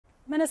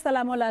Minister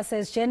Lamola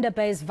says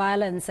gender-based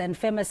violence and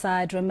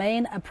femicide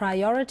remain a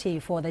priority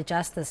for the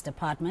Justice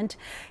Department.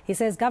 He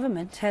says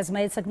government has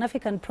made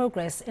significant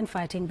progress in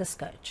fighting the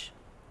scourge.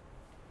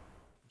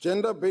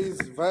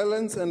 Gender-based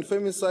violence and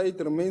femicide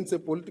remains a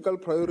political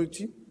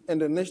priority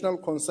and a national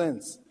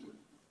concern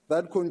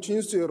that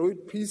continues to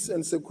erode peace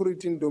and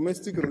security in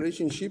domestic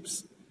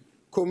relationships,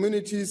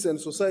 communities,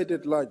 and society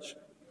at large.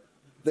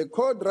 The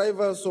core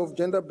drivers of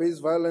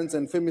gender-based violence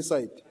and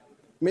femicide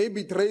may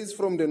be traced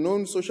from the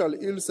known social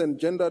ills and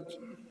gendered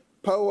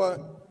power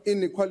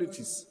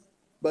inequalities,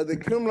 but the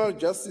criminal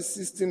justice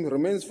system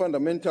remains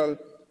fundamental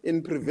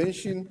in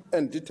prevention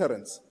and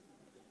deterrence.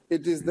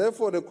 It is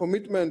therefore the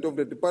commitment of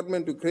the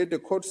department to create a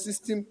court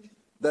system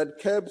that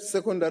curbs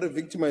secondary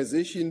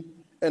victimization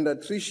and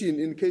attrition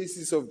in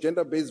cases of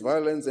gender-based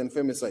violence and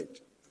femicide.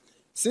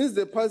 Since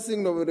the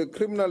passing of the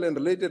Criminal and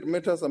Related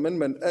Matters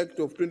Amendment Act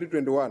of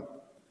 2021,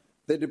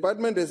 the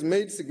department has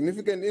made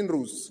significant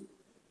inroads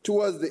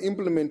towards the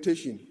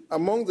implementation.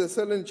 Among the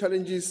salient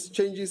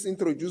changes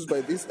introduced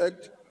by this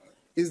Act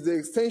is the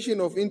extension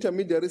of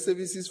intermediary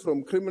services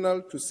from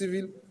criminal to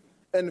civil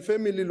and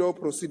family law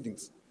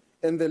proceedings,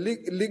 and the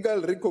legal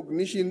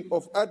recognition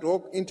of ad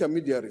hoc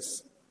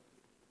intermediaries.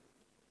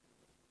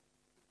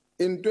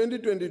 In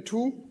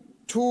 2022,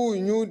 2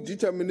 new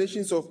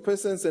determinations of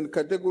persons and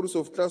categories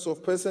of class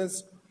of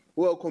persons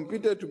who are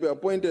competent to be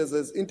appointed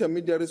as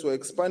intermediaries were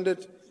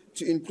expanded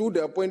to include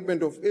the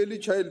appointment of early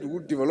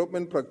childhood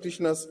development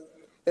practitioners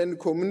and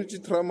community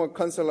trauma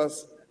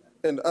counselors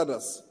and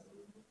others.